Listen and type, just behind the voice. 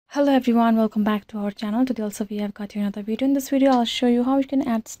Hello everyone, welcome back to our channel. Today also we have got you another video. In this video I'll show you how you can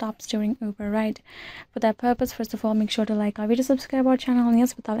add stops during Uber ride. For that purpose, first of all, make sure to like our video, subscribe our channel, and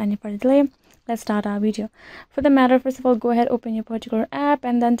yes, without any further delay, let's start our video. For the matter, first of all, go ahead, open your particular app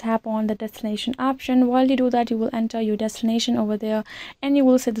and then tap on the destination option. While you do that, you will enter your destination over there and you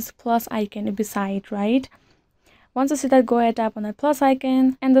will see this plus icon beside, right? Once you see that, go ahead, tap on that plus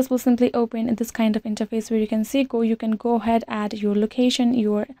icon, and this will simply open in this kind of interface where you can see you can go ahead, add your location,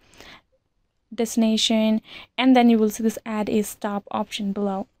 your destination, and then you will see this add a stop option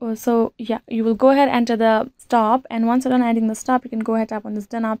below. So yeah, you will go ahead, enter the stop, and once you're done adding the stop, you can go ahead, tap on this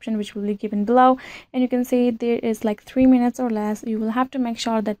done option, which will be given below, and you can see there is like 3 minutes or less. You will have to make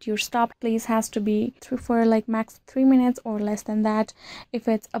sure that your stop place has to be for like max 3 minutes or less than that. If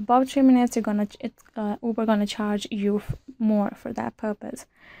it's above 3 minutes, Uber gonna charge you more for that purpose.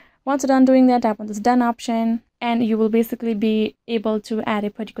 Once you're done doing that, tap on this done option, and you will basically be able to add a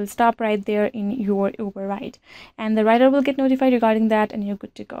particular stop right there in your Uber ride, and the rider will get notified regarding that, and you're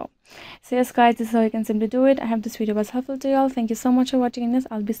good to go. So yes guys, this is how you can simply do it. I hope this video was helpful to you all. Thank you so much for watching this.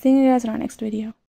 I'll be seeing you guys in our next video.